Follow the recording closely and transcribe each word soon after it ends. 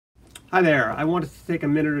Hi there. I wanted to take a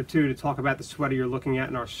minute or two to talk about the sweater you're looking at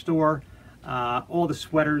in our store. All the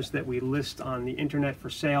sweaters that we list on the internet for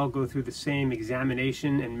sale go through the same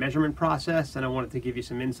examination and measurement process, and I wanted to give you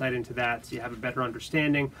some insight into that so you have a better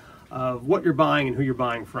understanding of what you're buying and who you're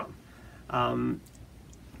buying from.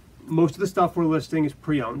 Most of the stuff we're listing is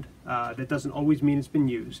pre-owned. That doesn't always mean it's been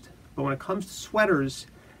used. But when it comes to sweaters,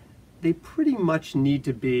 they pretty much need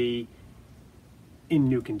to be in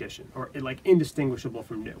new condition, or like indistinguishable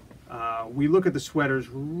from new. We look at the sweaters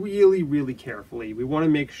really carefully. We want to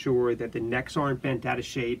make sure that the necks aren't bent out of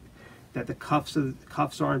shape, that the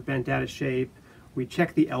cuffs aren't bent out of shape. We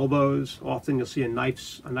check the elbows. Often you'll see a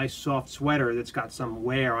nice soft sweater that's got some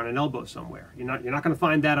wear on an elbow somewhere. You're not going to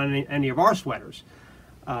find that on any of our sweaters,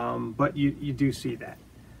 but you do see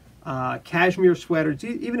that. Cashmere sweaters,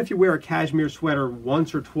 even if you wear a cashmere sweater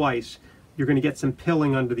once or twice, you're going to get some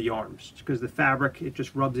pilling under the arms because the fabric, it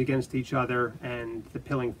just rubs against each other and the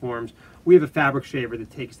pilling forms. We have a fabric shaver that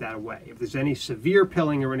takes that away. If there's any severe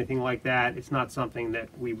pilling or anything like that, it's not something that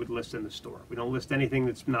we would list in the store. We don't list anything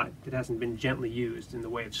that hasn't been gently used in the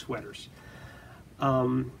way of sweaters.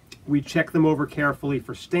 We check them over carefully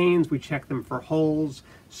for stains. We check them for holes.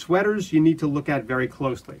 Sweaters you need to look at very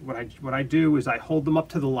closely. What I do is I hold them up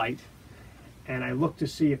to the light and I look to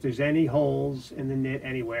see if there's any holes in the knit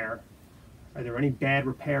anywhere. Are there any bad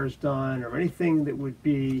repairs done or anything that would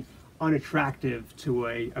be unattractive to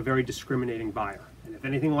a very discriminating buyer? And if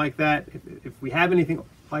anything like that, if we have anything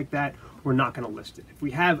like that, we're not going to list it. If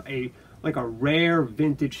we have a rare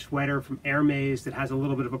vintage sweater from Hermes that has a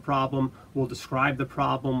little bit of a problem, we'll describe the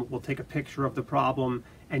problem, we'll take a picture of the problem,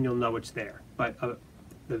 and you'll know it's there. But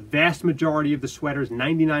the vast majority of the sweaters,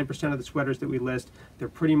 99% of the sweaters that we list, they're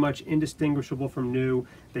pretty much indistinguishable from new.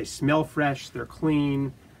 They smell fresh, they're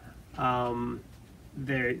clean.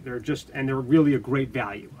 They're really a great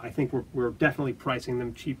value. I think we're definitely pricing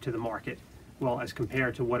them cheap to the market, well, as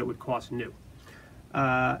compared to what it would cost new.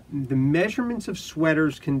 The measurements of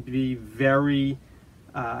sweaters can be very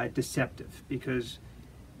deceptive because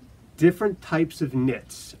different types of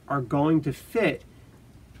knits are going to fit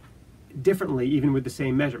differently even with the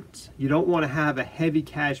same measurements. You don't want to have a heavy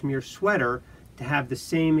cashmere sweater to have the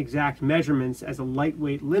same exact measurements as a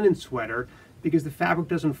lightweight linen sweater because the fabric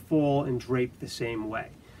doesn't fall and drape the same way.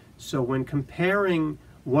 So when comparing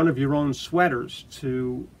one of your own sweaters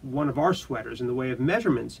to one of our sweaters in the way of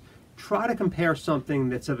measurements, try to compare something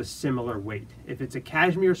that's of a similar weight. If it's a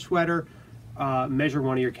cashmere sweater, measure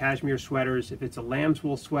one of your cashmere sweaters. If it's a lamb's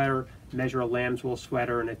wool sweater, measure a lamb's wool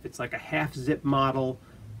sweater. And if it's like a half zip model,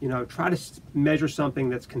 try to measure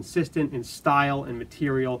something that's consistent in style and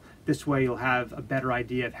material. This way you'll have a better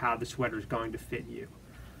idea of how the sweater is going to fit you.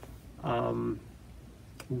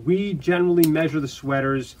 We generally measure the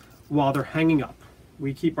sweaters while they're hanging up.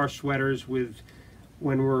 We keep our sweaters when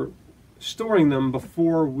we're storing them,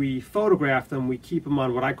 before we photograph them, we keep them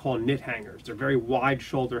on what I call knit hangers. They're very wide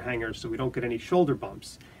shoulder hangers so we don't get any shoulder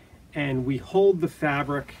bumps. And we hold the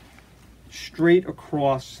fabric straight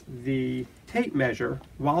across the tape measure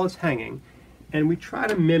while it's hanging, and we try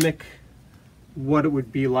to mimic what it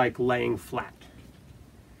would be like laying flat.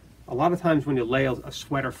 A lot of times when you lay a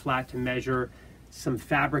sweater flat to measure, some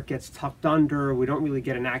fabric gets tucked under, we don't really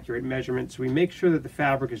get an accurate measurement, so we make sure that the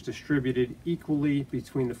fabric is distributed equally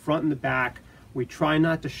between the front and the back. We try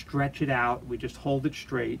not to stretch it out, we just hold it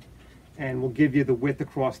straight, and we'll give you the width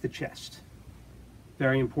across the chest.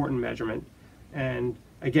 Very important measurement. And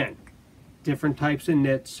again, different types of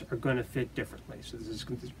knits are going to fit differently, so this is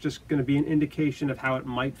just going to be an indication of how it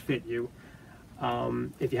might fit you.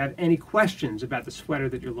 If you have any questions about the sweater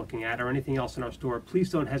that you're looking at or anything else in our store, please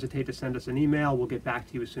don't hesitate to send us an email. We'll get back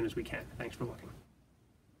to you as soon as we can. Thanks for looking.